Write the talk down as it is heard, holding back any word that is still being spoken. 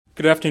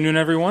Good afternoon,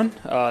 everyone.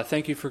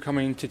 Thank you for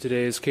coming to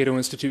today's Cato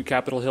Institute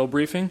Capitol Hill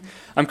briefing.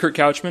 I'm Kurt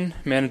Couchman,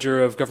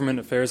 Manager of Government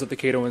Affairs at the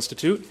Cato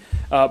Institute.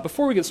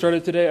 Before we get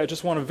started today, I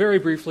just want to very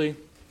briefly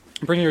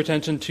bring your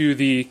attention to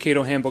the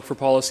Cato Handbook for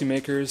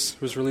Policymakers.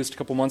 It was released a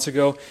couple months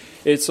ago.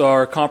 It's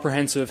our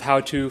comprehensive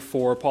how-to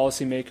for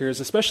policymakers,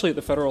 especially at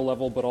the federal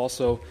level, but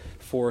also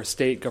for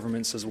state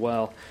governments as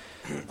well.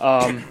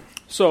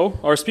 So,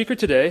 our speaker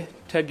today,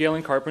 Ted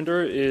Galen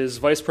Carpenter, is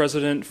Vice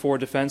President for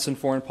Defense and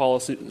Foreign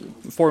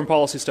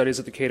Policy Studies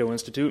at the Cato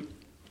Institute.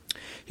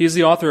 He is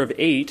the author of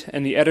 8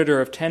 and the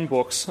editor of 10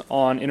 books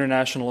on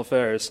international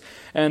affairs.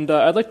 And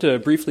I'd like to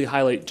briefly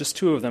highlight just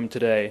 2 of them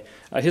today.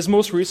 His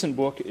most recent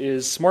book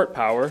is Smart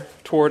Power,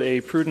 Toward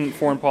a Prudent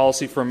Foreign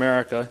Policy for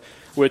America,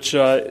 which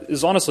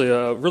is honestly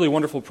a really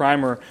wonderful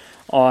primer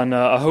on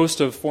a host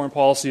of foreign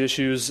policy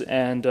issues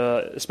and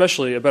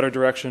especially a better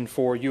direction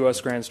for U.S.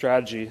 grand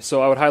strategy.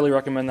 So I would highly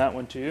recommend that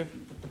one to you.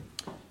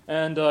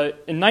 And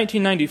in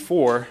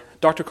 1994,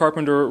 Dr.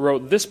 Carpenter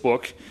wrote this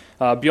book,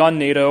 Beyond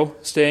NATO,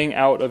 Staying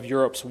Out of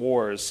Europe's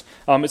Wars.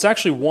 It's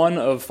actually one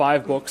of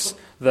 5 books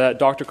that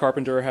Dr.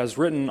 Carpenter has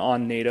written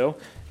on NATO,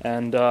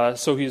 and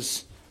so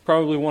he's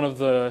probably one of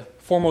the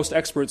foremost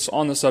experts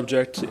on the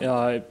subject,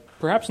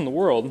 perhaps in the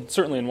world,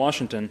 certainly in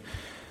Washington.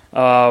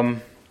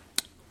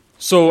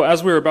 So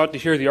as we're about to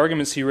hear, the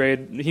arguments he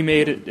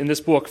made in this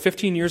book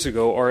 15 years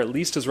ago are at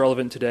least as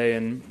relevant today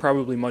and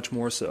probably much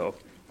more so.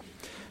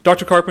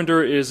 Dr.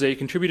 Carpenter is a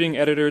contributing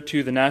editor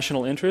to The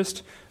National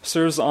Interest,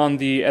 serves on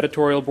the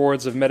editorial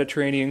boards of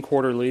Mediterranean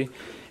Quarterly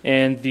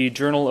and the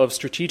Journal of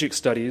Strategic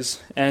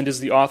Studies, and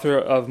is the author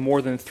of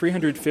more than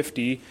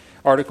 350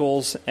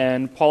 articles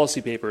and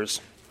policy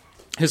papers.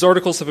 His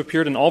articles have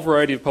appeared in all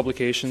variety of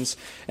publications,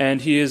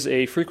 and he is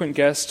a frequent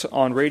guest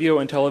on radio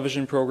and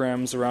television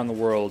programs around the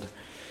world.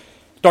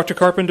 Dr.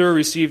 Carpenter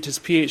received his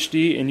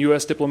Ph.D. in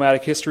U.S.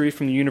 diplomatic history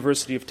from the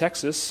University of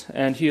Texas,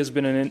 and he has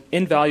been an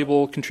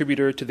invaluable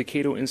contributor to the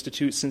Cato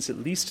Institute since at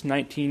least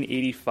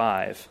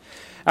 1985.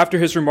 After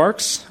his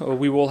remarks,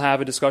 we will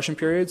have a discussion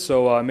period,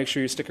 so make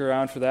sure you stick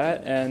around for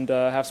that and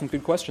have some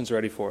good questions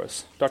ready for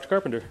us. Dr.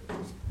 Carpenter.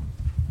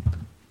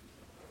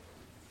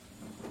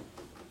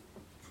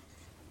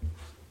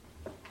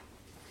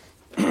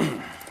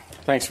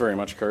 Thanks very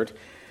much, Kurt.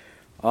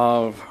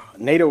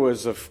 NATO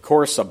is, of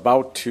course,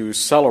 about to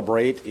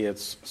celebrate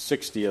its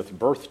 60th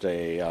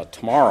birthday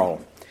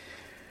tomorrow.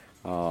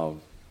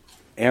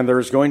 And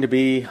there's going to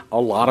be a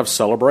lot of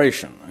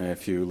celebration.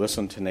 If you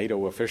listen to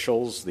NATO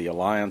officials, the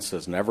alliance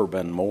has never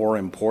been more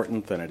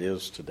important than it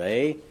is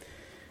today.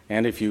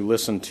 And if you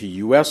listen to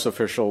U.S.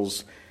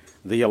 officials,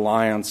 the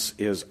alliance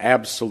is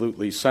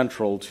absolutely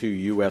central to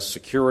U.S.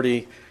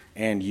 security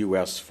and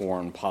U.S.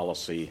 foreign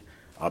policy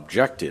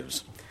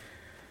objectives.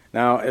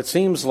 Now, it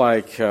seems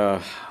like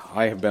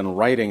I have been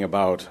writing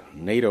about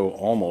NATO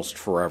almost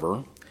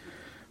forever.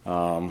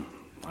 One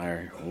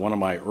of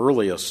my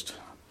earliest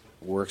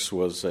works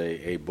was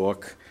a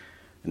book,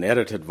 an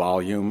edited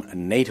volume,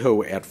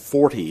 NATO at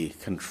 40,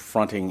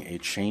 Confronting a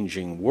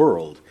Changing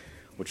World,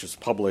 which was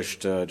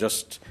published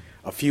just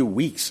a few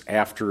weeks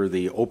after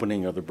the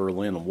opening of the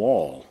Berlin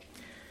Wall,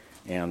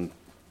 and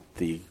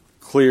the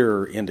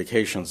clear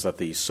indications that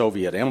the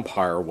Soviet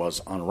Empire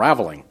was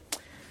unraveling.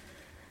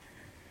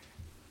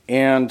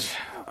 And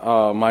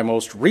my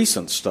most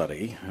recent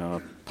study,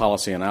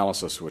 Policy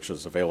Analysis, which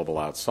is available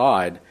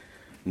outside,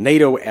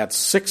 NATO at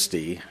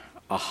 60,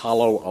 A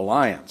Hollow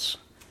Alliance.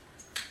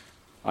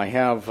 I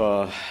have,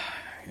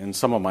 in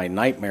some of my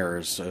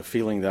nightmares, a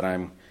feeling that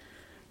I'm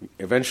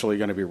eventually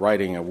going to be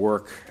writing a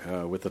work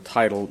with the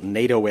title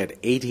NATO at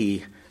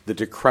 80, The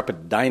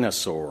Decrepit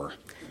Dinosaur.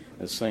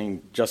 This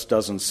thing just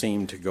doesn't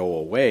seem to go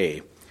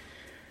away.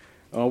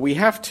 We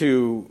have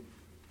to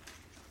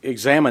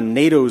examine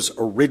NATO's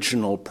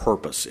original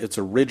purpose, its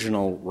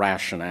original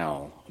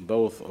rationale,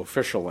 both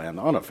official and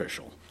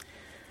unofficial.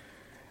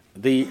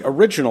 The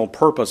original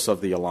purpose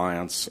of the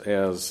alliance,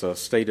 as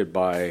stated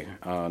by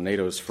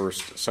NATO's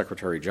first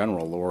Secretary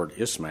General, Lord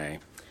Ismay,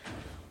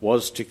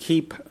 was to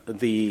keep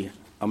the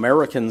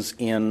Americans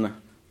in,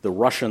 the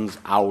Russians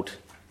out,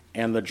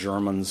 and the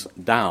Germans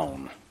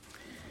down.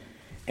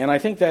 And I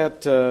think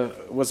that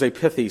was a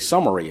pithy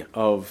summary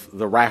of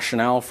the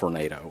rationale for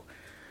NATO.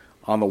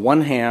 On the one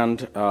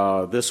hand,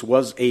 this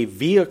was a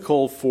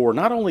vehicle for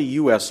not only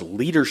U.S.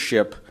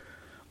 leadership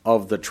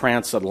of the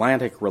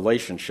transatlantic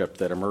relationship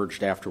that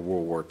emerged after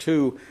World War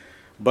II,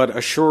 but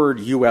assured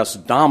U.S.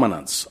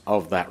 dominance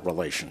of that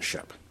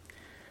relationship.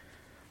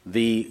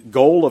 The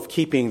goal of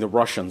keeping the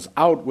Russians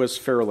out was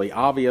fairly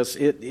obvious.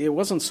 It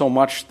wasn't so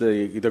much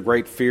the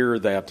great fear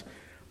that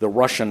the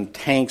Russian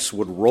tanks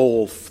would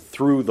roll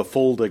through the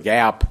Fulda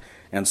Gap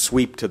and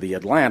sweep to the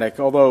Atlantic,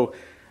 although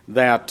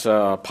that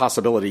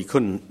possibility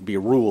couldn't be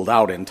ruled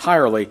out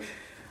entirely.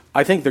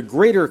 I think the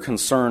greater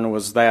concern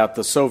was that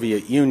the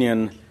Soviet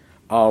Union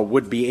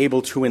would be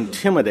able to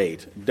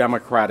intimidate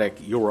democratic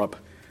Europe,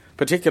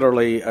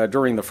 particularly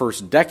during the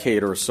first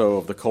decade or so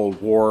of the Cold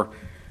War,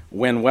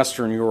 when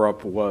Western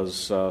Europe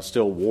was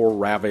still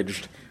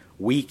war-ravaged,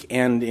 weak,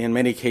 and in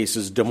many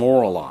cases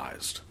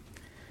demoralized.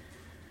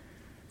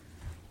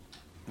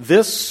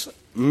 This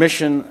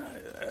mission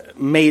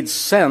made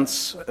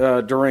sense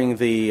during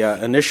the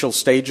initial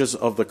stages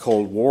of the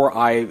Cold War.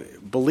 I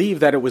believe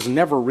that it was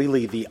never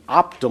really the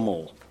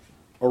optimal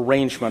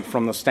arrangement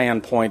from the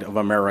standpoint of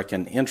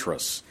American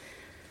interests,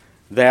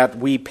 that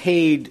we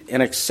paid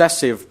an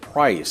excessive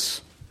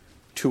price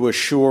to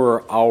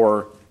assure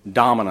our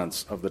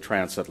dominance of the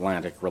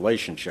transatlantic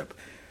relationship,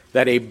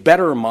 that a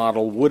better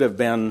model would have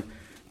been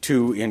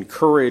to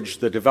encourage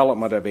the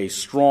development of a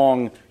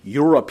strong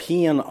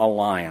European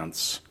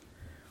alliance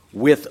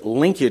with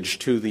linkage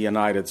to the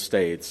United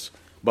States,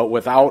 but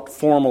without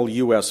formal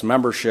U.S.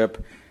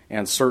 membership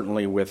and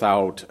certainly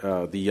without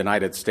the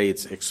United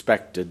States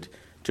expected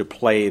to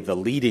play the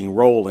leading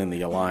role in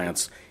the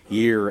alliance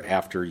year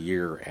after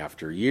year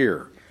after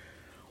year.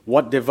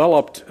 What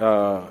developed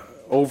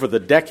over the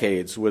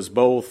decades was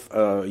both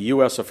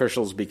U.S.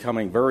 officials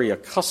becoming very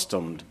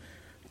accustomed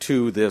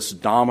to this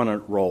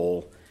dominant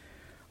role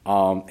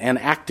and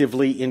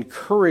actively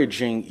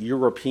encouraging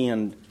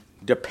European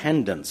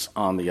dependence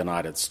on the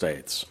United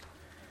States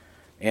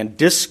and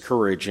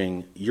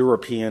discouraging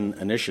European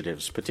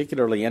initiatives,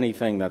 particularly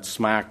anything that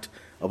smacked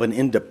of an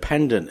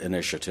independent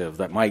initiative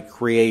that might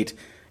create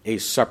a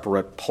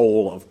separate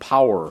pole of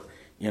power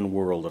in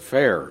world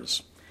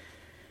affairs.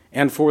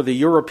 And for the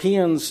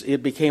Europeans,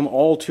 it became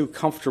all too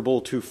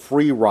comfortable to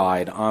free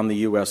ride on the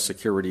U.S.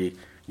 security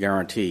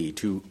guarantee,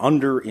 to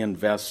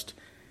underinvest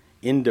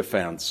in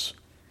defense,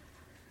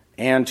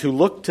 and to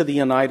look to the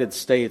United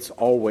States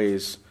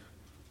always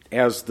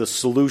as the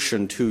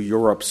solution to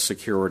Europe's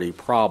security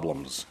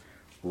problems,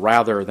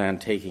 rather than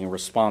taking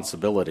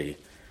responsibility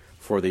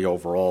for the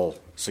overall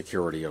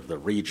security of the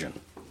region.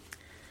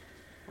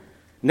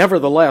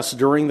 Nevertheless,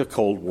 during the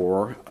Cold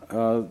War,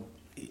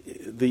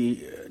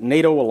 the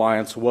NATO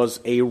alliance was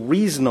a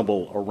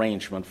reasonable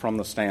arrangement from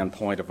the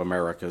standpoint of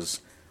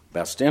America's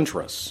best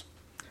interests.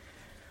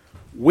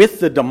 With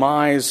the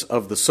demise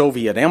of the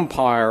Soviet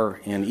Empire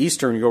in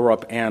Eastern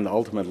Europe and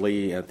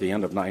ultimately at the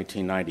end of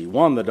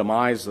 1991, the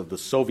demise of the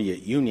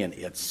Soviet Union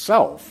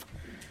itself,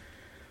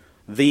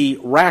 the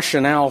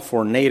rationale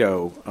for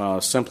NATO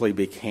simply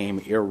became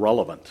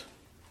irrelevant.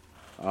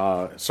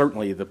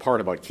 Certainly the part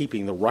about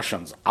keeping the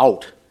Russians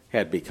out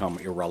had become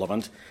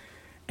irrelevant,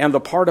 and the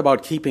part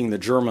about keeping the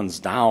Germans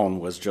down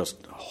was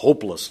just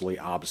hopelessly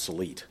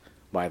obsolete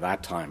by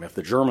that time. If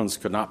the Germans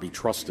could not be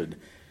trusted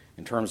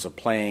in terms of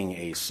playing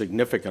a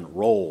significant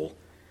role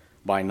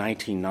by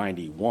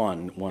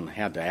 1991, one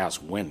had to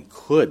ask, when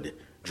could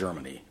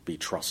Germany be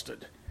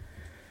trusted?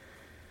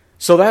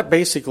 So that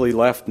basically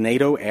left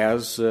NATO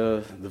as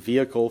the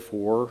vehicle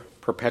for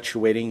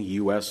perpetuating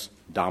U.S.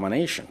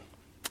 domination.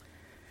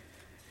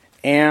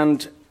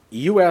 And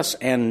U.S.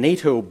 and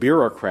NATO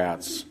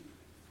bureaucrats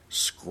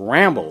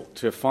scrambled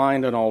to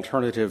find an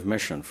alternative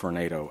mission for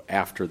NATO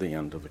after the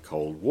end of the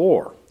Cold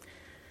War.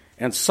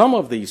 And some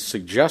of these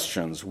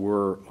suggestions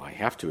were, I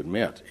have to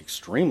admit,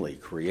 extremely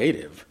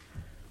creative,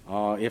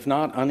 if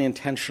not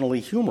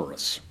unintentionally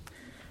humorous.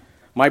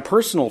 My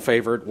personal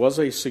favorite was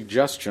a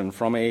suggestion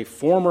from a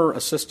former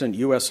Assistant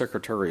U.S.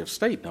 Secretary of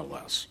State, no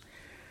less,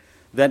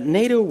 that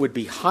NATO would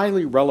be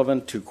highly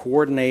relevant to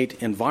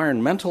coordinate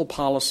environmental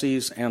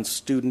policies and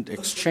student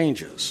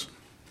exchanges.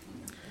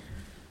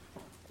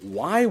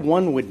 Why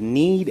one would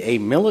need a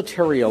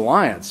military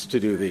alliance to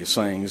do these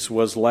things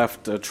was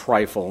left a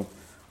trifle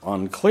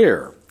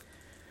unclear.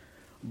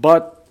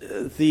 But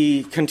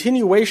the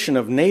continuation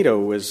of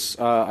NATO is,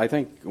 I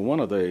think, one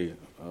of the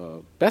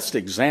best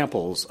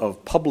examples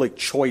of public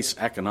choice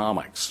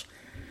economics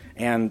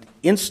and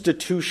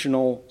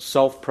institutional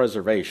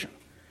self-preservation.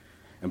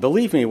 And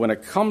believe me, when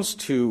it comes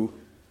to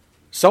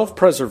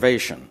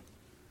self-preservation,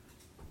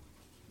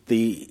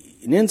 an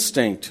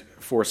instinct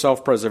for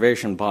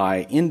self-preservation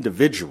by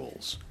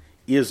individuals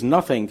is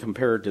nothing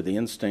compared to the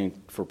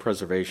instinct for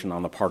preservation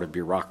on the part of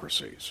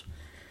bureaucracies.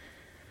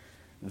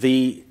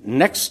 The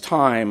next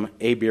time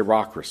a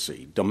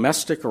bureaucracy,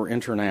 domestic or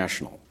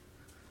international,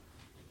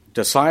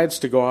 decides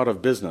to go out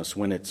of business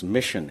when its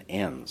mission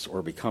ends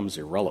or becomes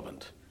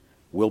irrelevant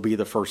will be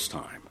the first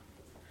time.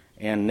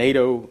 And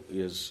NATO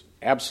is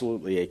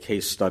absolutely a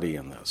case study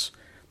in this.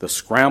 The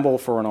scramble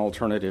for an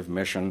alternative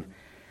mission,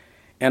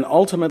 and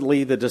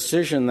ultimately the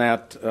decision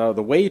that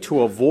the way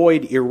to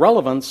avoid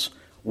irrelevance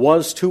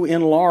was to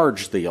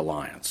enlarge the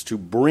alliance, to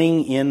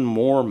bring in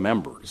more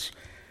members,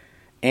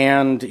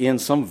 and in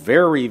some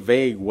very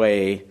vague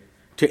way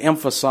to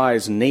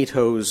emphasize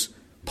NATO's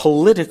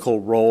political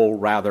role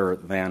rather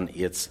than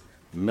its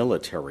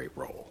military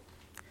role.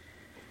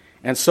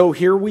 And so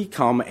here we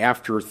come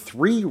after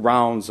 3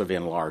 rounds of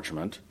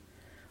enlargement,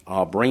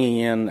 bringing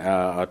in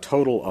a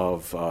total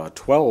of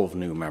 12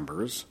 new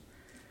members.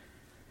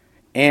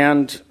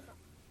 And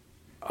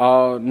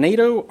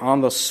NATO,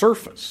 on the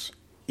surface,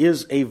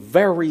 is a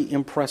very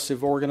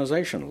impressive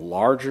organization,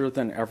 larger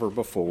than ever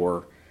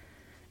before,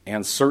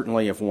 and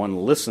certainly, if one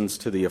listens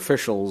to the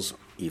officials,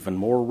 even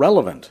more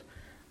relevant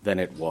than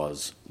it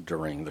was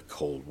during the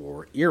Cold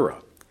War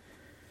era.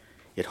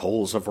 It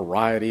holds a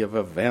variety of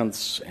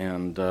events,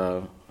 and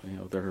there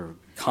are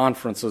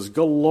conferences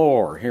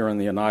galore here in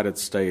the United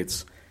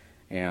States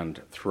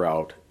and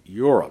throughout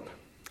Europe.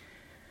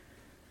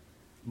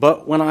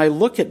 But when I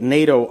look at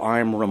NATO,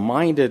 I'm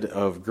reminded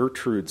of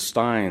Gertrude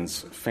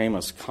Stein's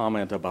famous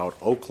comment about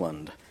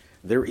Oakland.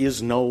 There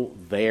is no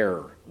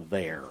there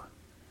there.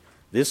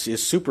 This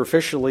is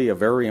superficially a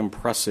very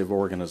impressive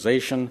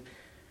organization,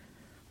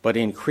 but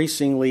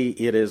increasingly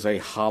it is a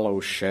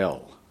hollow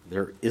shell.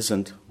 There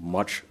isn't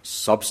much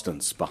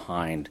substance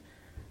behind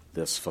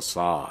this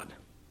facade.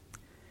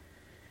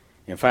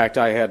 In fact,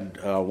 I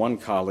had one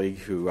colleague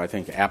who I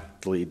think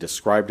aptly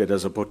described it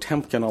as a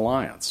Potemkin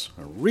alliance,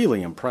 a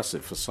really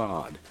impressive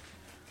facade,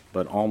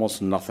 but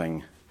almost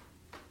nothing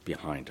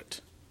behind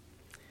it.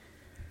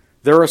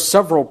 There are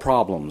several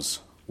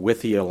problems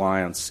with the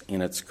alliance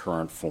in its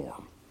current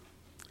form.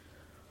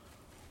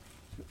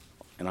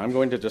 And I'm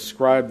going to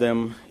describe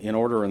them in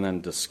order and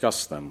then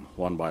discuss them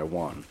one by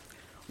one.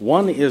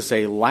 One is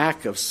a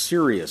lack of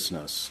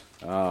seriousness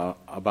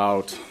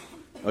about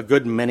a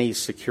good many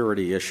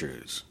security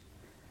issues.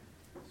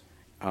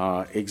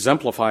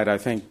 Exemplified, I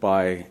think,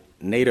 by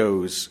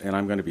NATO's, and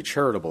I'm going to be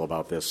charitable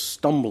about this,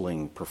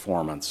 stumbling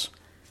performance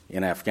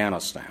in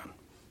Afghanistan.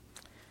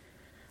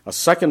 A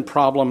second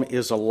problem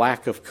is a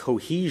lack of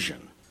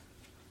cohesion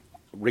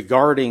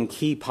regarding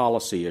key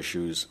policy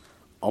issues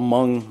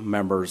among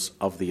members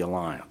of the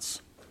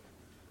alliance.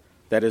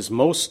 That is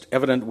most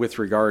evident with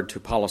regard to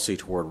policy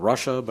toward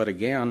Russia, but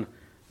again,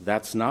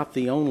 that's not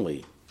the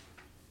only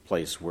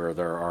place where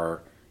there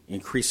are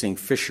increasing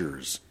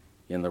fissures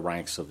in the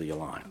ranks of the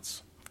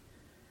alliance.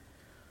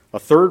 A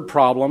third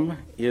problem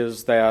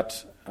is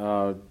that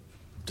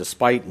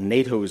despite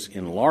NATO's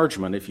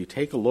enlargement, if you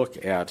take a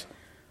look at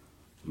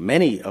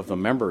many of the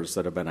members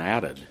that have been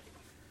added,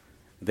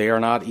 they are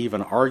not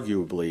even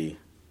arguably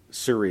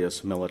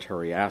serious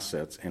military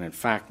assets, and in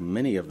fact,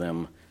 many of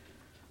them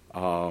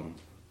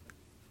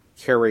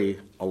carry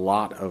a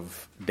lot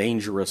of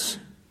dangerous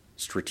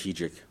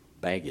strategic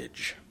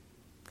baggage.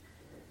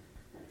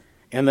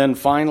 And then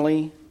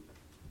finally,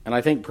 and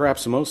I think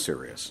perhaps the most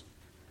serious,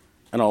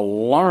 an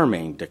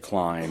alarming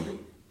decline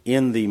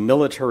in the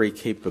military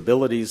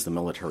capabilities, the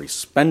military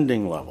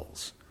spending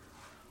levels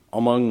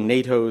among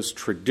NATO's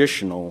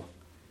traditional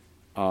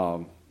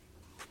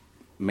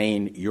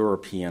main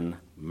European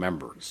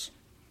members.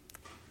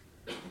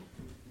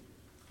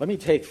 Let me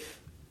take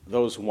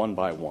those one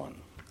by one.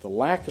 The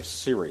lack of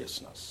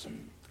seriousness,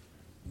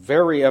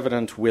 very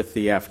evident with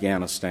the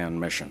Afghanistan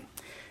mission.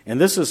 And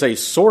this is a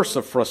source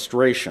of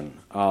frustration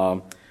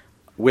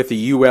with the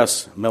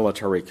U.S.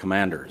 military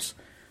commanders.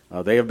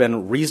 They have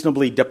been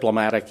reasonably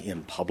diplomatic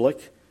in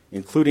public,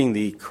 including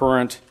the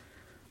current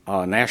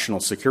National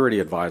Security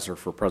Advisor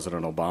for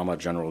President Obama,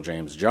 General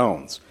James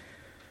Jones.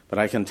 But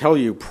I can tell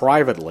you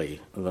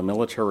privately, the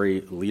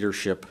military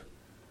leadership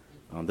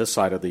on this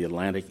side of the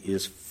Atlantic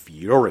is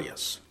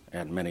furious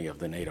at many of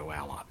the NATO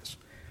allies.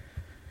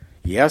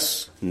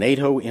 Yes,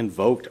 NATO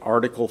invoked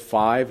Article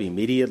 5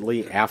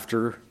 immediately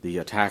after the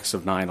attacks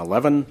of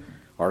 9/11.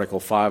 Article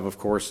 5, of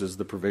course, is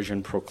the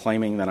provision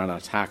proclaiming that an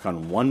attack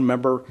on one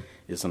member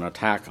is an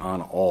attack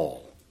on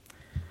all.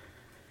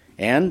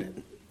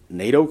 And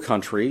NATO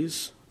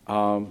countries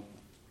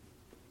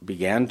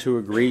began to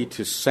agree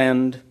to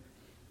send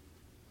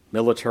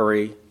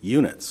military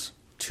units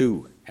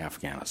to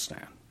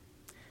Afghanistan.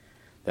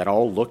 That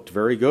all looked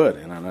very good,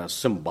 and on a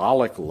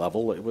symbolic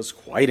level, it was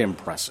quite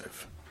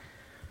impressive.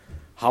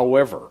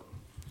 However,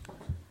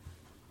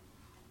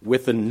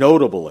 with the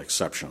notable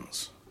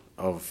exceptions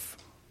of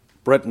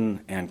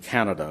Britain and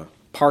Canada,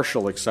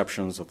 partial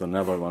exceptions of the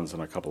Netherlands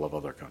and a couple of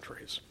other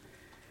countries,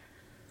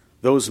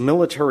 those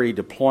military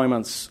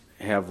deployments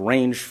have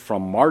ranged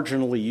from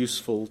marginally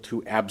useful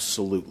to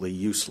absolutely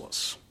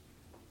useless.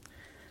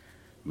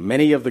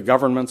 Many of the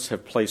governments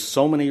have placed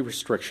so many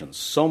restrictions,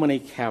 so many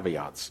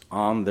caveats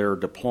on their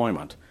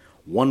deployment,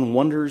 one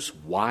wonders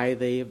why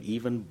they have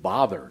even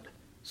bothered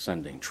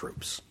sending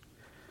troops.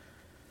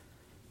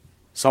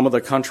 Some of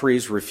the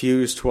countries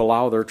refuse to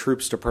allow their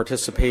troops to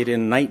participate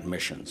in night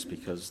missions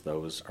because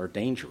those are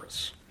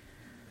dangerous.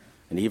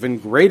 An even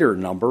greater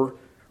number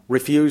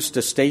refuse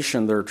to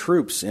station their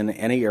troops in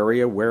any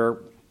area where,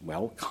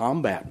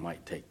 combat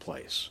might take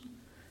place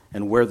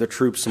and where the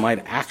troops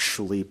might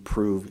actually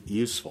prove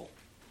useful.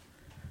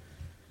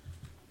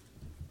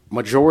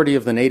 Majority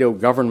of the NATO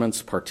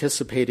governments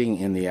participating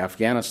in the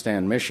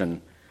Afghanistan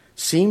mission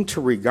seem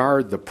to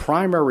regard the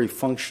primary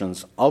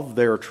functions of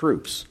their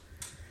troops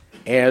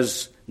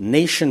as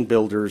nation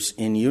builders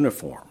in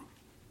uniform,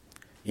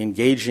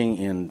 engaging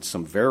in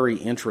some very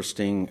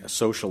interesting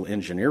social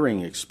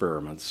engineering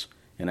experiments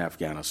in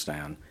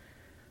Afghanistan,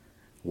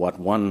 what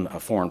a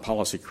foreign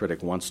policy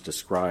critic once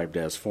described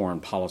as foreign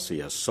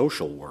policy as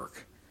social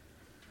work,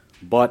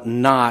 but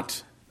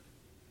not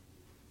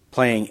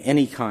playing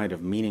any kind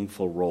of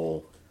meaningful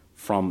role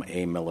from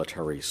a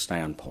military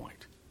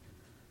standpoint.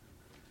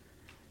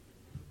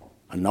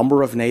 A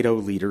number of NATO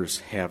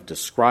leaders have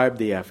described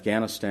the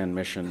Afghanistan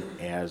mission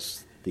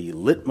as the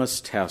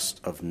litmus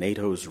test of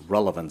NATO's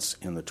relevance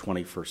in the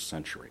 21st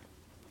century.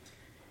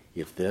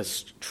 If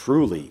this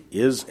truly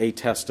is a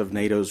test of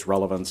NATO's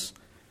relevance,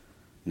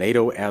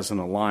 NATO as an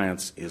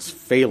alliance is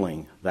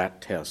failing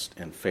that test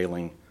and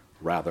failing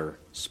rather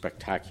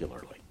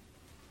spectacularly.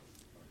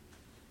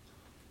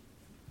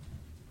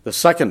 The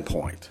second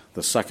point,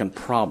 the second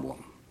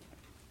problem,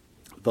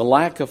 the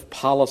lack of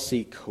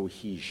policy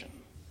cohesion.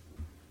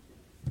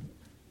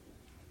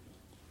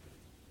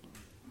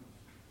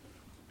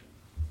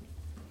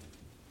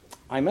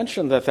 I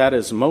mentioned that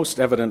is most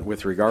evident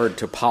with regard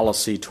to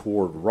policy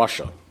toward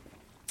Russia,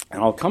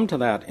 and I'll come to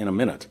that in a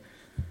minute.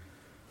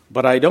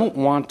 But I don't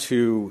want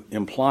to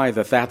imply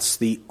that that's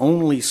the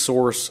only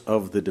source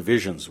of the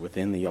divisions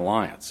within the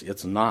alliance.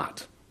 It's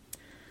not.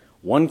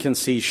 One can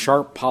see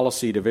sharp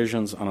policy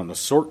divisions on an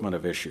assortment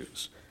of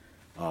issues.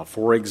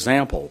 For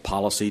example,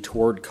 policy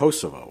toward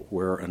Kosovo,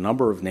 where a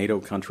number of NATO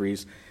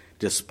countries,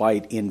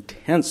 despite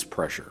intense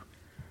pressure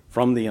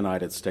from the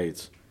United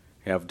States,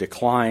 have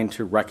declined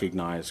to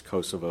recognize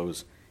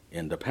Kosovo's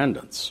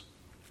independence.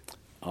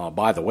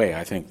 By the way,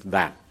 I think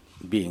that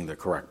being the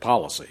correct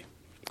policy.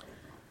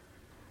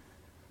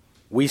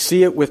 We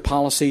see it with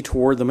policy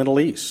toward the Middle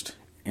East,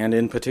 and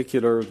in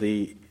particular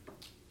the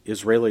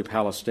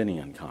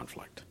Israeli-Palestinian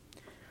conflict,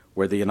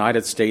 where the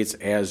United States,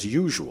 as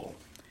usual,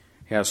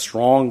 has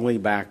strongly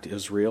backed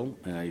Israel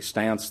in a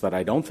stance that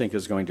I don't think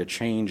is going to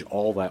change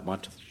all that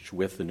much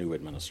with the new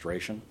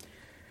administration.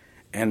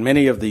 And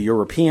many of the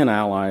European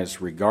allies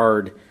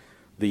regard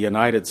the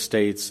United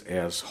States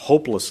as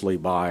hopelessly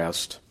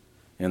biased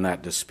in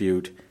that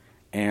dispute,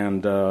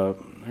 and there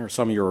are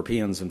some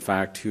Europeans, in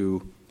fact,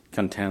 who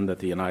contend that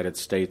the United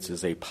States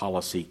is a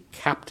policy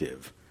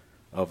captive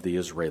of the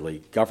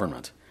Israeli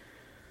government.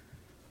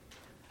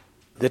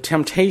 The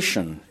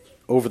temptation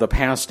over the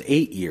past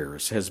 8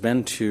 years has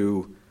been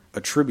to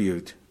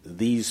attribute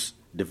these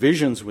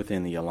divisions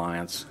within the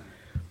alliance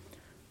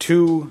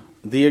to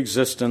the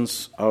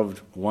existence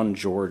of one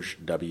George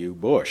W.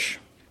 Bush.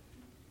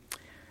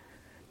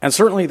 And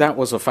certainly that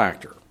was a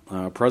factor.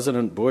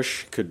 President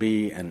Bush could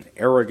be an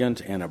arrogant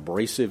and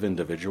abrasive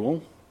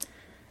individual,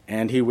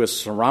 and he was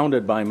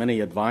surrounded by many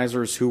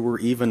advisors who were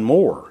even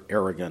more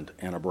arrogant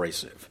and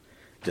abrasive,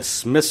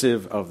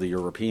 dismissive of the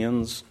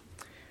Europeans,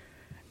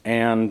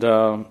 and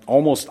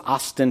almost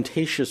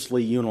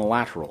ostentatiously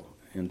unilateral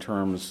in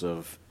terms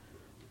of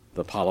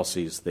the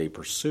policies they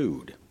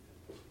pursued.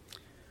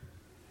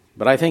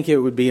 But I think it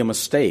would be a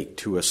mistake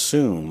to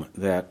assume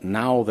that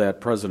now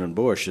that President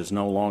Bush is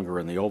no longer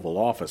in the Oval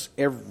Office,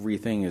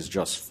 everything is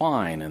just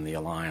fine in the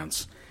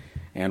alliance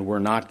and we're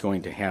not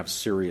going to have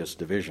serious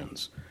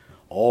divisions.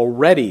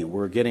 Already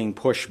we're getting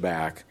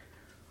pushback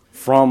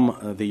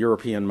from the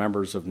European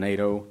members of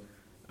NATO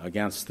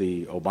against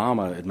the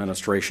Obama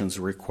administration's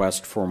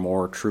request for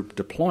more troop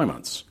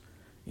deployments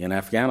in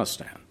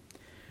Afghanistan.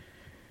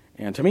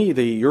 And to me,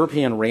 the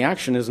European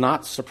reaction is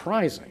not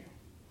surprising.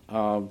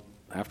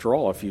 After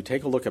all, if you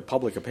take a look at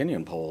public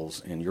opinion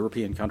polls in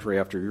European country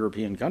after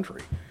European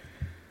country,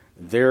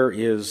 there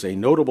is a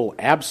notable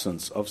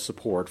absence of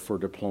support for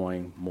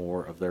deploying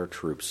more of their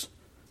troops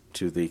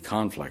to the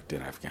conflict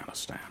in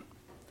Afghanistan.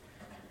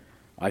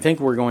 I think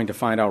we're going to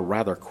find out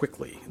rather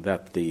quickly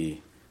that the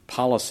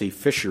policy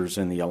fissures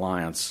in the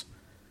alliance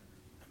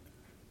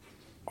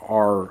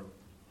are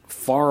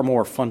far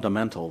more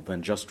fundamental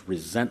than just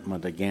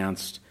resentment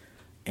against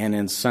an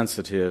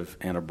insensitive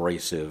and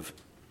abrasive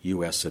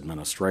U.S.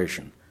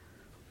 administration,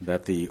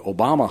 that the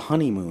Obama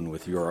honeymoon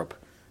with Europe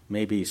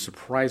may be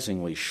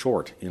surprisingly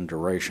short in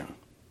duration.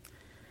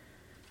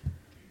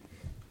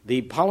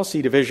 The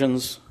policy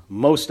divisions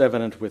most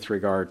evident with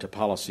regard to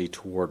policy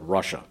toward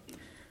Russia.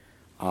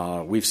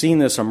 We've seen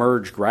this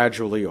emerge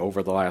gradually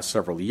over the last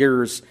several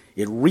years.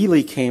 It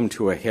really came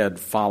to a head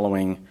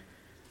following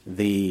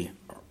the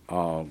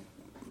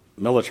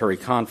military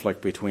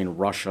conflict between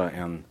Russia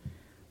and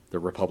the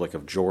Republic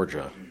of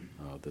Georgia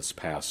this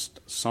past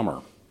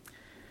summer.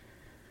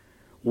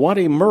 What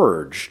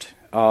emerged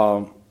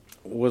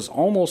was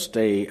almost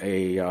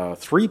a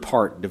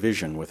three-part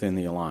division within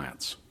the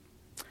alliance.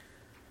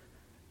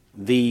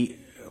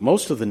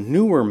 Most of the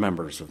newer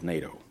members of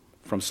NATO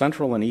from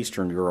Central and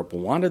Eastern Europe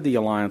wanted the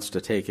alliance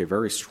to take a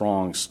very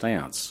strong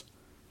stance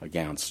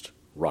against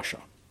Russia.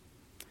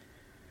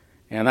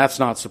 And that's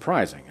not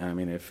surprising. I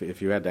mean,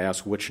 if you had to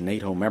ask which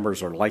NATO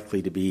members are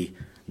likely to be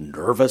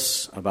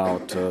nervous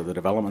about the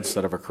developments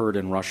that have occurred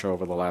in Russia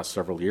over the last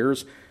several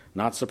years,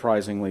 not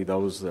surprisingly,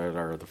 those that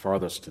are the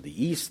farthest to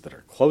the east, that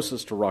are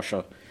closest to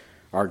Russia,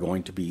 are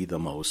going to be the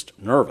most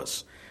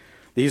nervous.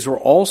 These were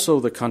also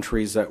the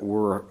countries that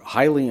were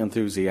highly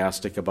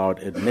enthusiastic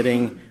about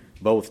admitting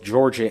both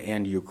Georgia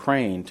and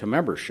Ukraine to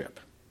membership.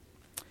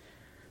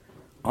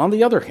 On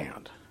the other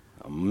hand,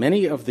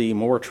 many of the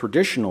more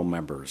traditional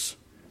members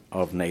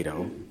of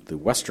NATO, the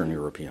Western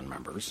European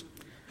members,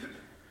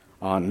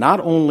 not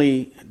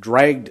only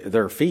dragged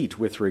their feet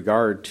with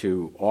regard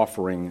to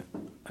offering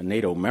a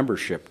NATO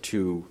membership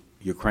to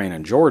Ukraine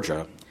and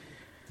Georgia,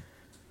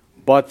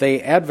 but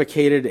they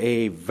advocated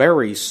a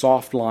very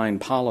soft-line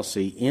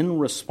policy in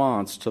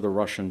response to the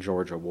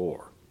Russian-Georgia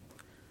war.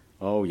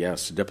 Oh,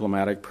 yes,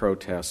 diplomatic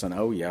protests, and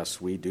oh, yes,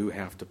 we do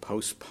have to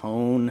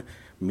postpone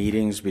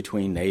meetings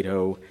between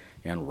NATO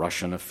and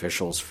Russian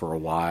officials for a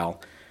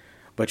while,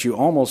 but you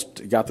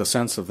almost got the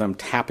sense of them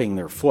tapping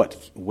their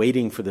foot,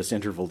 waiting for this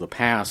interval to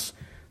pass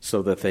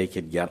so that they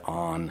could get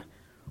on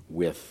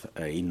with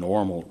a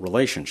normal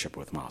relationship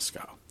with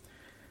Moscow.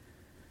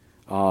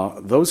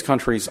 Those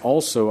countries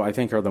also, I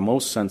think, are the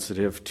most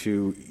sensitive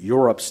to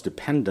Europe's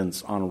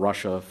dependence on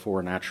Russia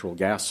for natural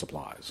gas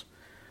supplies,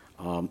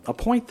 a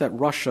point that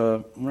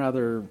Russia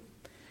rather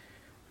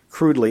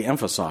crudely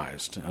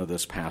emphasized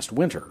this past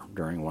winter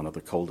during one of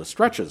the coldest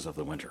stretches of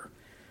the winter,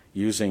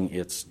 using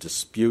its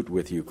dispute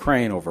with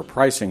Ukraine over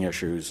pricing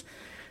issues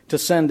to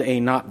send a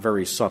not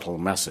very subtle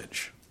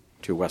message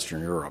to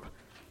Western Europe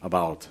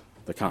about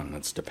the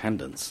continent's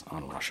dependence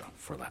on Russia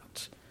for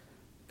that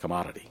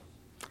commodity.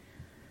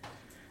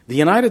 The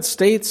United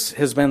States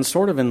has been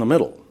sort of in the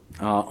middle.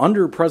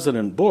 Under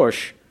President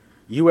Bush,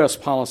 U.S.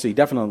 policy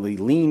definitely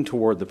leaned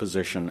toward the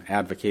position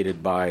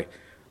advocated by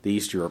the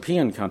East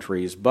European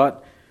countries,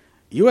 but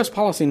U.S.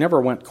 policy never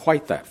went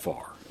quite that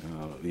far.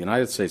 The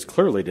United States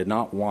clearly did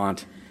not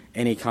want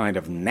any kind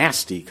of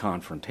nasty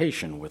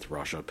confrontation with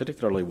Russia,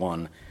 particularly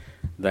one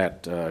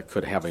that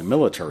could have a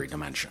military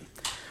dimension.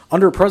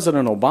 Under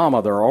President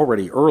Obama, there are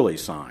already early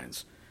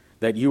signs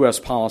that U.S.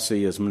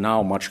 policy is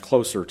now much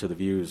closer to the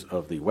views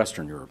of the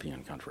Western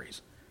European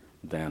countries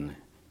than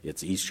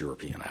its East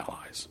European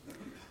allies.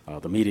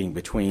 The meeting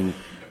between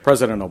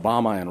President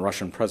Obama and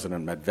Russian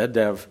President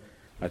Medvedev,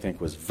 I think,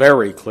 was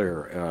very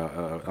clear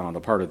on the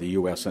part of the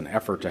U.S. an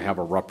effort to have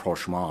a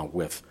rapprochement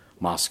with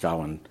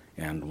Moscow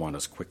and one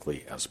as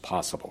quickly as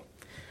possible.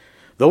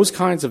 Those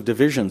kinds of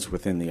divisions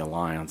within the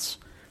alliance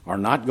are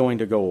not going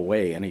to go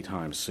away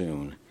anytime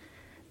soon.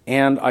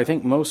 And I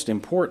think most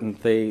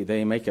important,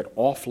 they make it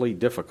awfully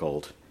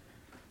difficult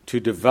to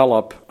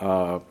develop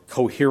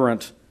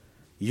coherent,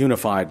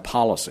 unified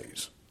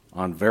policies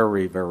on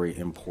very, very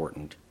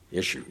important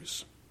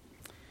issues.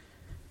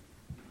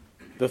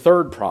 The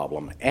third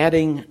problem,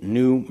 adding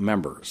new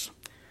members.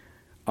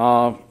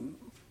 The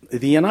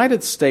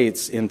United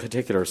States, in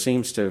particular,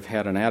 seems to have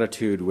had an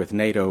attitude with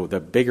NATO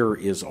that bigger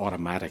is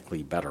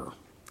automatically better.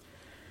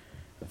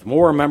 The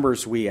more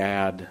members we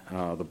add,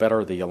 the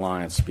better the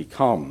alliance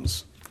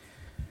becomes.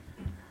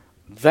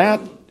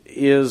 That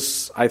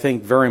is, I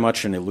think, very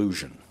much an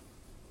illusion,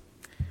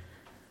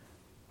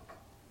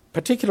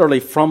 particularly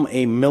from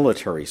a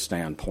military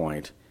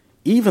standpoint.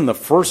 Even the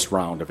first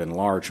round of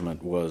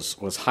enlargement was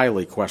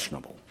highly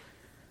questionable.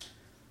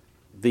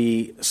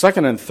 The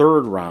second and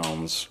third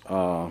rounds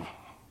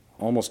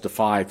almost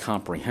defy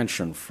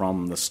comprehension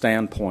from the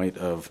standpoint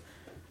of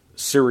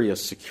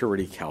serious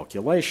security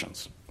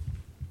calculations.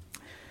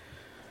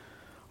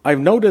 I've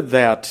noted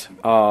that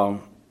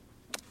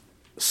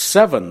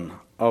 7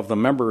 of the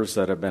members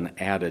that have been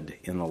added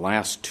in the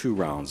last 2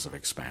 rounds of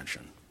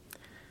expansion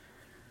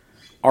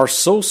are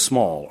so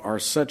small, are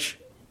such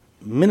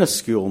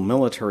minuscule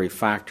military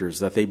factors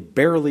that they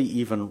barely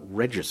even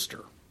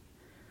register.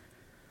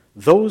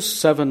 Those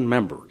 7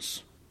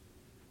 members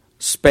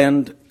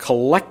spend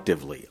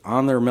collectively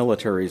on their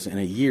militaries in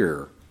a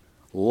year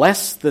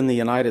less than the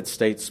United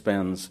States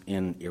spends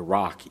in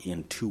Iraq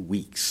in 2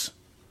 weeks.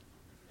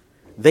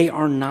 They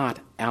are not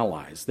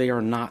allies. They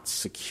are not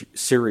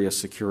serious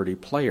security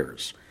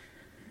players.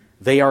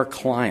 They are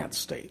client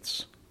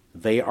states.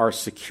 They are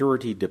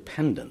security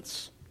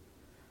dependents.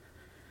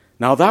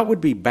 Now, that would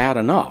be bad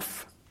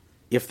enough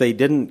if they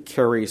didn't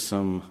carry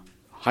some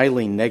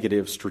highly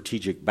negative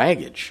strategic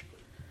baggage,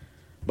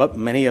 but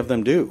many of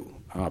them do,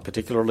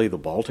 particularly the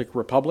Baltic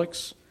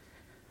republics,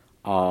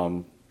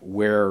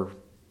 where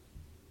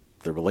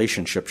the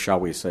relationship, shall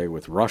we say,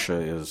 with Russia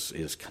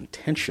is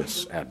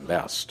contentious at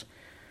best.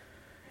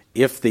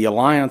 If the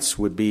alliance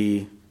would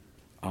be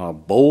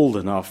bold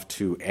enough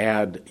to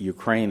add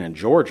Ukraine and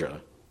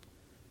Georgia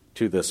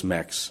to this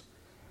mix,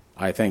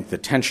 I think the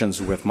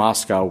tensions with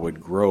Moscow would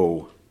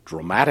grow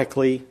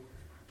dramatically.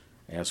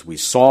 As we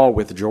saw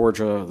with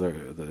Georgia,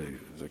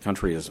 the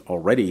country has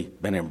already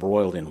been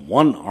embroiled in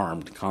one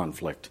armed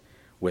conflict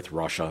with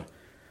Russia.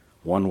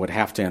 One would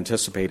have to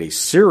anticipate a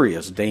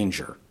serious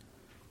danger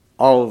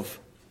of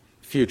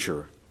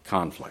future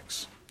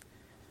conflicts.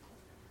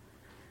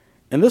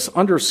 And this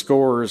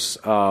underscores,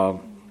 I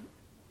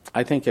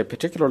think, a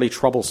particularly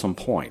troublesome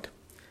point.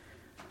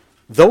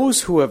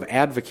 Those who have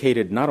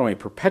advocated not only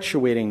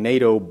perpetuating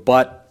NATO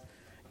but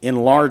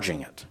enlarging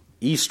it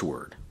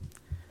eastward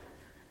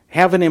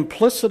have an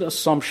implicit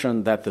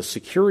assumption that the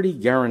security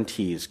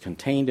guarantees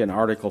contained in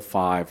Article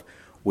 5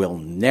 will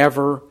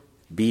never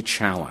be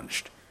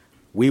challenged.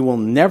 We will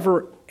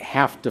never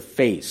have to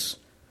face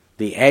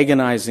the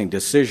agonizing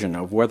decision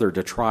of whether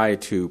to try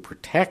to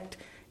protect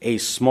a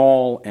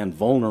small and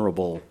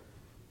vulnerable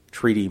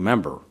treaty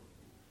member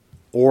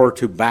or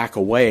to back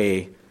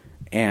away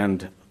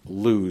and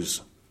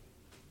lose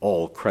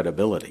all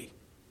credibility.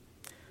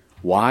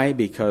 Why?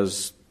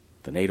 Because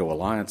the NATO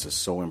alliance is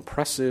so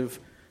impressive,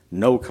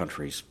 no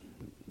countries,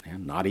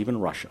 and not even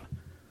Russia,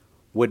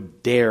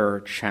 would dare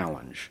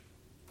challenge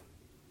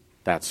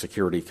that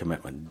security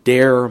commitment,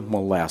 dare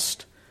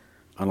molest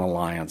an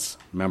alliance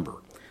member.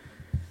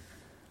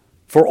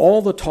 For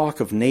all the talk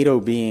of NATO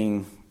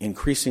being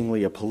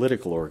increasingly a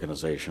political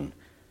organization,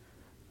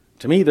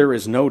 to me there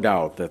is no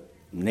doubt that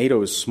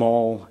NATO's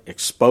small,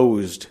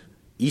 exposed,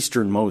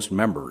 easternmost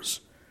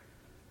members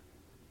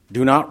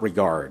do not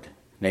regard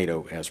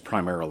NATO as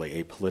primarily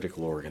a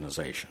political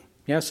organization.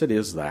 Yes, it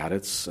is that.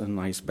 It's a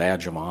nice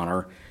badge of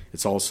honor.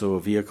 It's also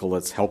a vehicle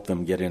that's helped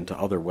them get into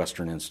other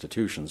Western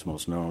institutions,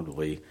 most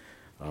notably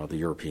the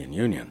European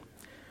Union.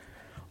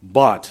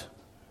 But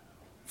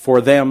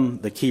for them,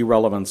 the key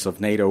relevance of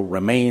NATO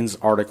remains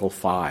Article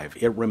 5.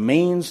 It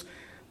remains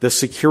the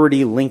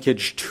security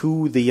linkage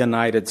to the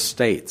United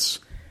States.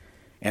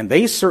 And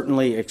they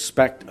certainly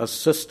expect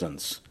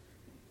assistance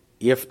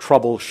if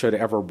trouble should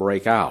ever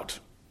break out.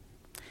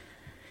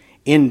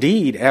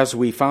 Indeed, as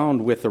we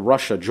found with the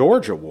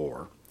Russia-Georgia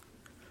war,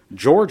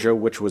 Georgia,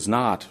 which was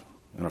not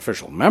an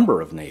official member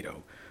of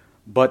NATO,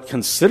 but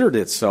considered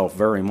itself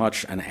very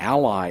much an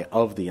ally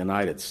of the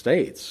United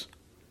States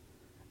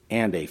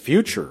and a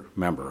future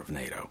member of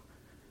NATO,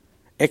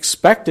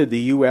 expected the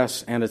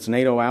U.S. and its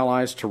NATO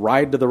allies to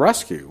ride to the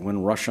rescue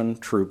when Russian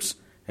troops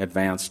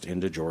advanced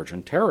into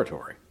Georgian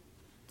territory.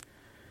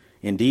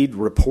 Indeed,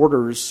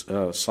 reporters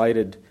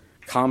cited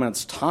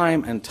comments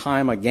time and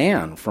time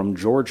again from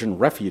Georgian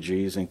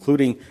refugees,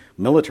 including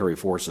military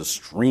forces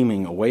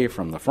streaming away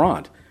from the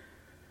front,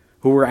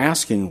 who were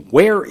asking,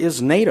 where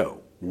is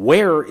NATO?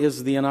 Where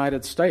is the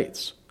United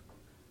States?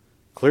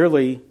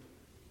 Clearly,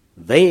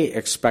 they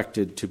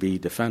expected to be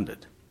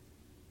defended,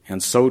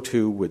 and so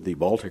too would the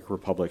Baltic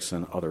republics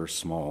and other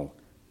small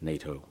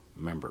NATO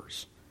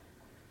members.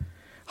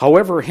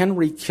 However,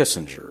 Henry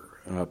Kissinger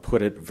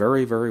put it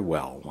very, very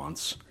well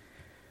once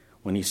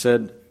when he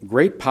said,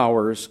 great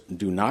powers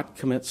do not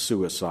commit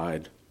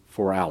suicide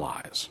for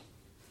allies.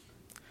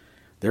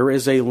 There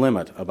is a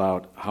limit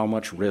about how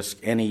much risk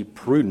any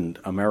prudent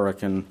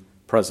American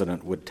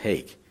president would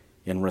take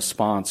in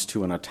response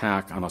to an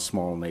attack on a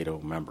small NATO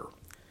member.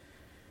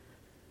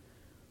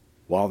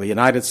 While the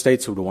United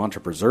States would want to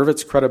preserve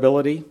its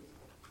credibility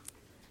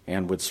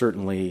and would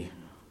certainly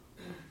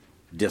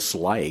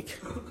dislike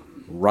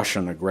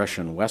Russian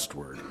aggression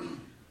westward,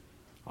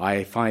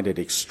 I find it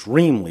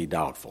extremely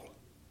doubtful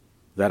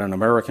that an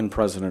American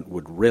president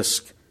would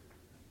risk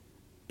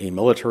a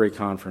military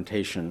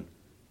confrontation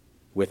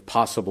with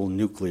possible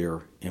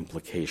nuclear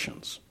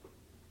implications.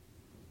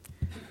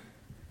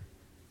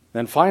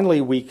 Then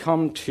finally, we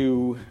come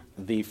to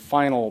the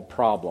final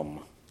problem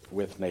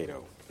with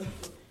NATO.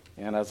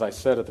 And as I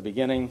said at the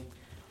beginning,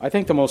 I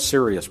think the most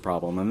serious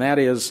problem, and that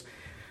is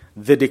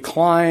the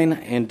decline,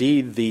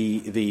 indeed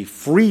the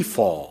free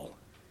fall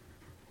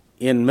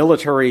in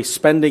military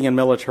spending and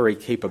military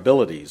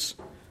capabilities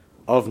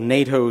of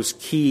NATO's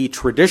key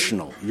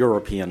traditional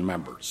European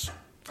members.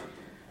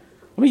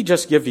 Let me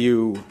just give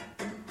you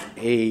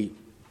a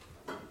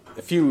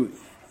few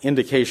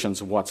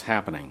indications of what's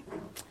happening.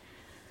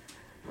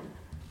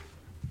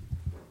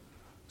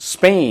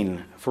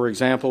 Spain, for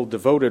example,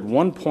 devoted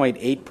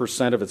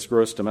 1.8% of its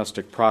gross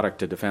domestic product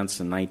to defense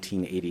in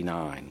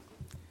 1989.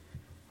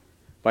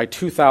 By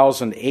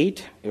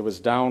 2008, it was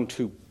down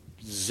to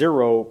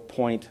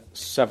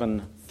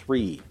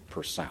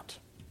 0.73%.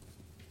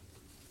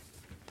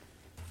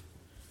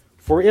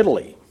 For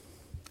Italy,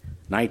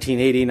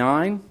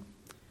 1989,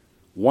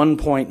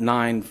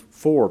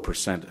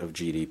 1.94% of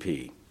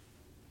GDP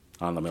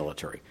on the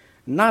military.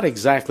 Not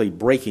exactly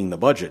breaking the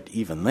budget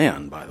even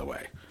then, by the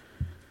way.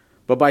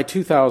 But by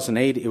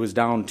 2008, it was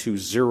down to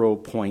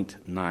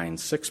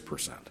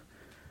 0.96%.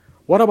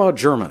 What about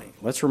Germany?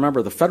 Let's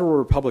remember the Federal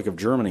Republic of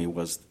Germany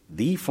was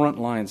the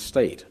frontline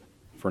state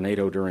for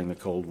NATO during the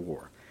Cold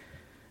War.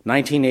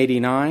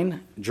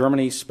 1989,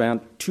 Germany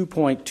spent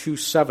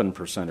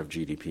 2.27% of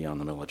GDP on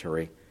the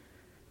military.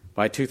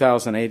 By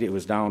 2008, it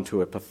was down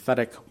to a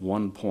pathetic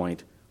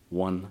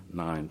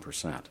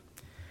 1.19%.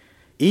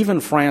 Even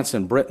France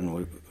and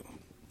Britain,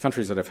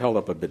 countries that have held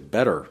up a bit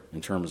better in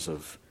terms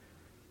of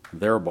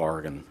their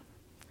bargain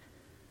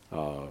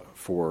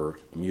for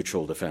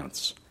mutual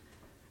defense.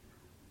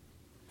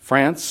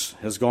 France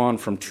has gone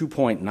from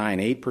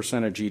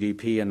 2.98% of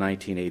GDP in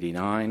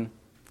 1989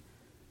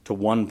 to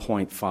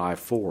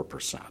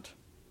 1.54%.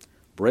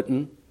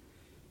 Britain,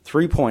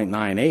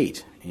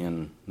 3.98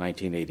 in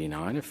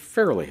 1989, a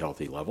fairly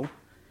healthy level,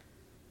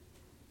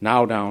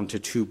 now down to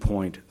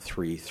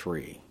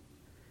 2.33.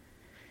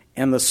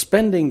 And the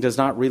spending does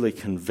not really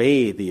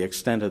convey the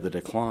extent of the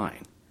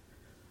decline.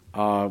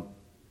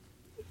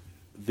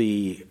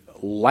 The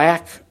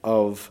lack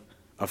of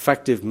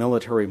effective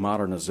military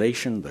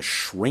modernization, the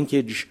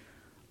shrinkage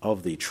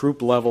of the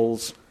troop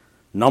levels,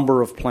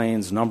 number of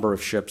planes, number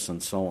of ships,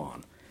 and so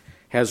on,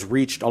 has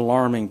reached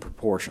alarming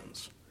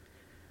proportions.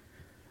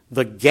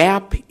 The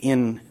gap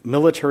in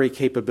military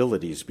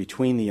capabilities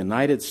between the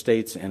United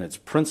States and its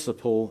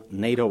principal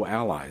NATO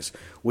allies,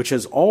 which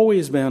has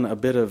always been a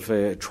bit of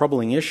a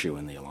troubling issue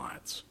in the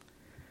alliance,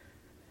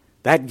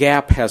 that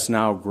gap has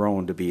now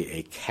grown to be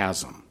a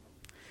chasm.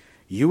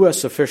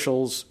 U.S.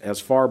 officials,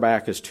 as far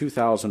back as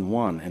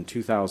 2001 and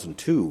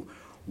 2002,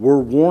 were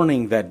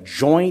warning that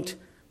joint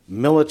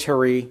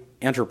military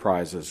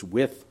enterprises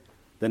with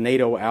the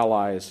NATO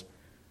allies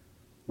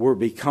were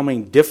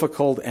becoming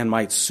difficult and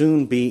might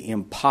soon be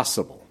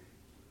impossible,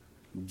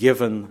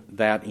 given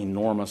that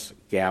enormous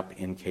gap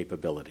in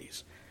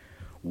capabilities.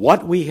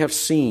 What we have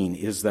seen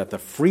is that the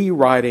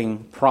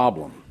free-riding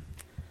problem,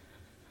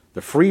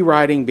 the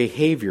free-riding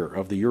behavior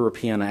of the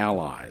European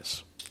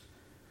allies,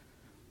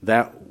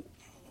 that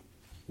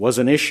was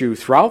an issue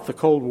throughout the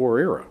Cold War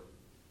era,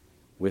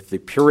 with the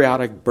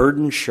periodic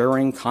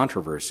burden-sharing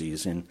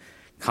controversies and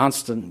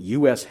constant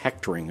U.S.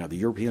 hectoring of the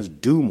Europeans,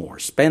 do more,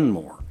 spend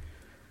more,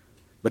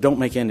 but don't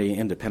make any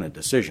independent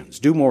decisions.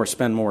 Do more,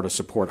 spend more to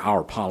support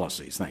our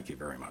policies. Thank you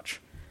very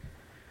much.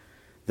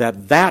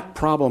 That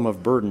problem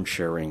of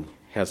burden-sharing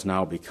has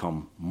now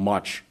become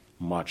much,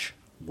 much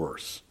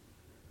worse.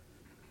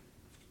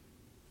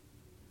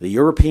 The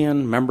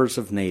European members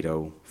of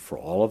NATO, for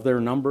all of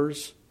their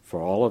numbers,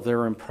 for all of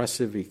their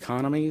impressive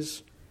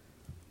economies,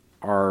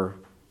 are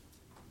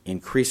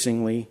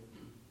increasingly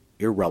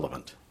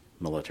irrelevant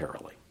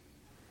militarily.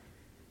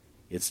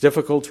 It's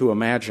difficult to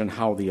imagine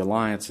how the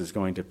alliance is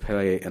going to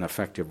play an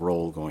effective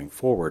role going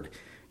forward,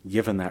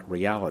 given that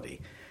reality.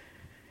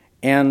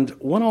 And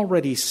one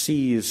already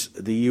sees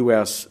the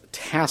U.S.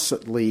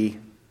 tacitly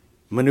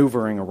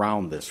maneuvering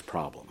around this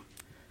problem.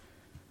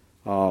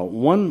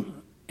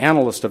 One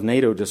analyst of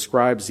NATO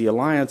describes the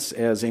alliance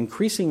as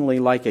increasingly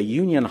like a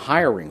union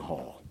hiring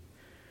hall,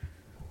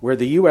 where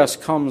the U.S.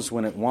 comes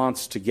when it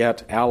wants to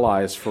get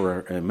allies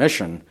for a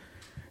mission,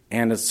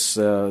 and it's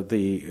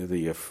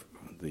the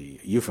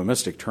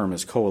euphemistic term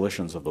is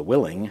coalitions of the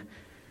willing,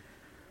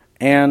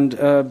 and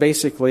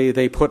basically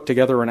they put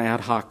together an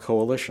ad hoc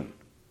coalition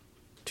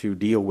to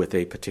deal with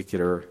a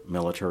particular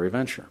military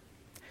venture.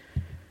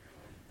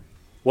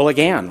 Well,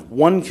 again,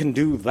 one can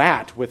do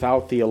that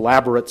without the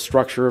elaborate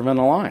structure of an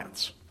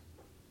alliance.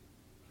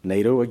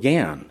 NATO,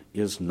 again,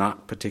 is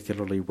not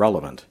particularly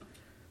relevant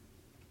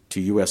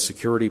to U.S.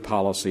 security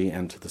policy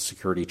and to the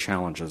security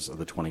challenges of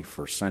the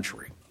 21st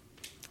century.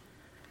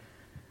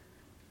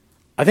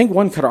 I think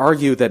one could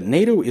argue that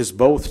NATO is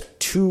both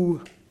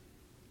too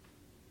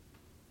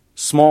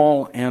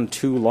small and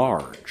too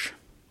large.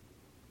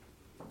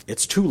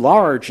 It's too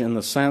large in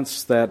the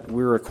sense that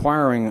we're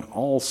acquiring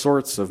all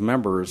sorts of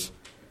members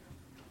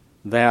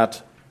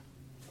that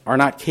are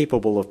not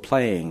capable of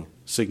playing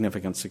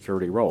significant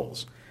security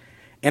roles.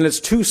 And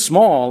it's too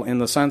small in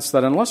the sense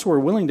that unless we're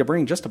willing to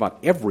bring just about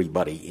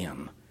everybody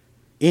in,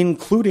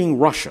 including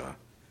Russia,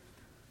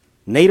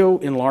 NATO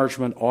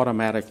enlargement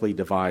automatically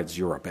divides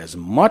Europe. As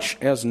much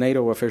as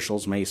NATO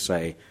officials may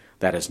say,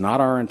 that is not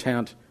our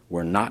intent,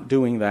 we're not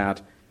doing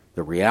that,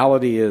 the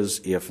reality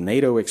is if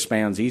NATO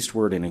expands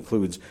eastward and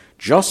includes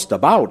just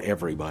about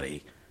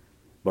everybody,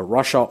 but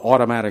Russia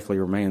automatically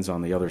remains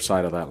on the other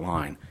side of that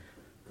line,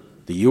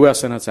 the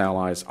U.S. and its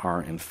allies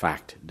are in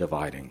fact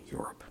dividing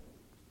Europe.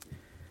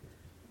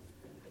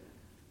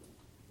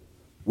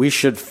 We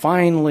should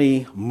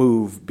finally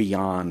move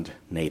beyond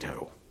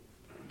NATO.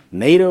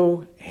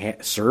 NATO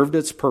served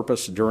its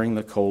purpose during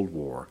the Cold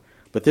War,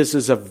 but this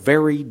is a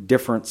very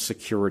different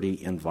security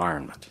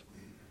environment.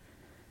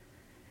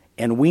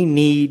 And we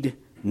need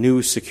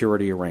new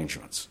security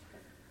arrangements.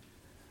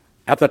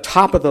 At the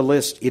top of the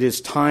list, it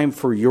is time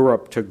for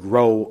Europe to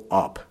grow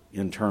up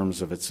in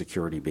terms of its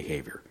security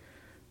behavior,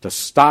 to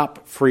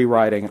stop free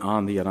riding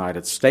on the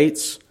United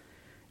States,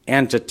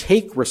 and to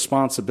take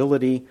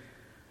responsibility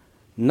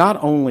not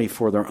only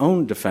for their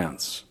own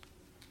defense,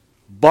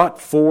 but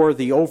for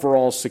the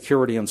overall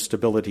security and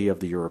stability of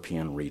the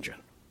European region.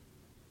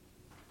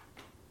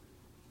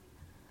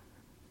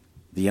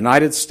 The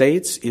United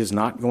States is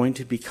not going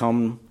to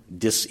become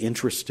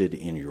disinterested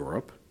in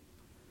Europe,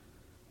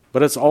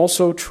 but it's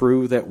also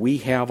true that we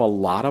have a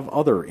lot of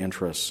other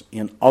interests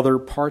in other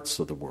parts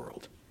of the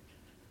world.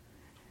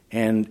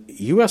 And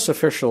U.S.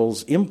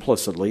 officials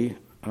implicitly,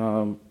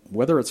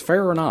 whether it's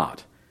fair or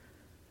not,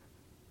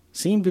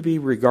 seem to be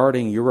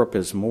regarding Europe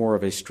as more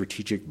of a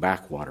strategic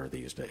backwater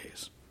these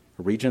days,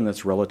 a region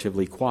that's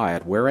relatively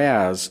quiet,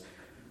 whereas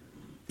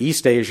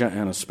East Asia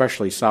and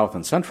especially South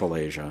and Central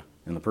Asia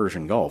and the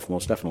Persian Gulf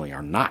most definitely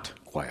are not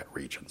quiet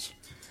regions.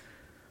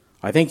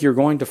 I think you're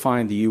going to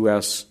find the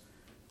U.S.,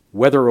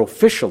 whether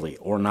officially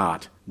or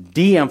not,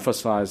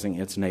 de-emphasizing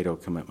its NATO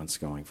commitments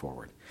going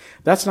forward.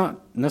 That's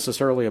not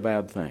necessarily a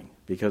bad thing,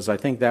 because I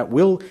think that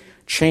will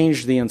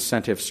change the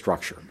incentive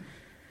structure.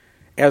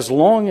 As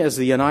long as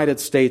the United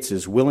States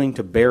is willing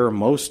to bear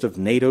most of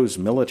NATO's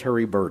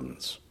military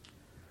burdens,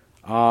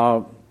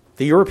 the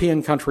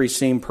European countries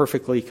seem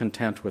perfectly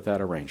content with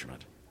that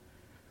arrangement,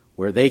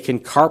 where they can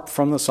carp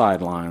from the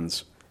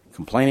sidelines,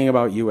 complaining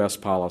about U.S.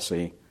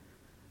 policy,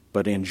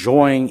 but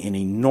enjoying an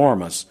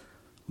enormous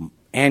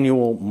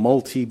annual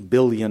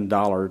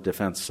multi-billion-dollar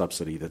defense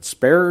subsidy that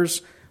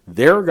spares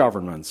their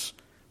governments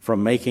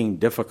from making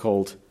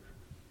difficult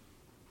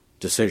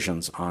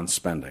decisions on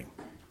spending,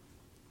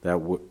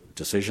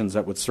 decisions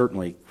that would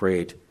certainly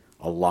create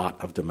a lot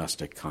of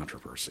domestic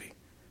controversy.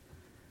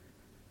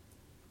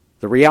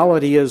 The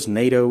reality is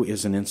NATO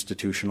is an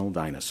institutional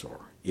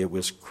dinosaur. It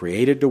was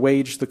created to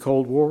wage the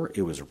Cold War.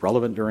 It was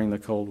relevant during the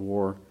Cold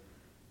War.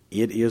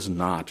 It is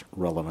not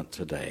relevant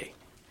today.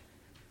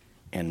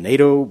 And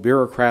NATO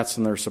bureaucrats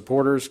and their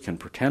supporters can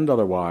pretend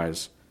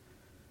otherwise.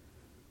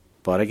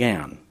 But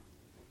again,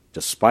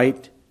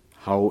 despite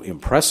how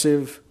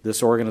impressive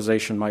this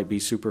organization might be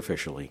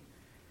superficially,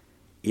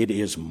 it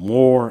is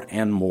more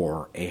and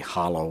more a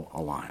hollow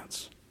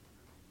alliance.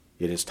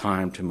 It is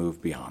time to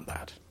move beyond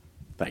that.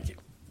 Thank you.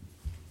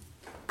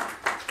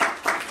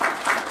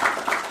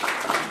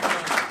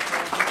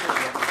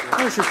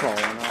 Where's your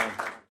call?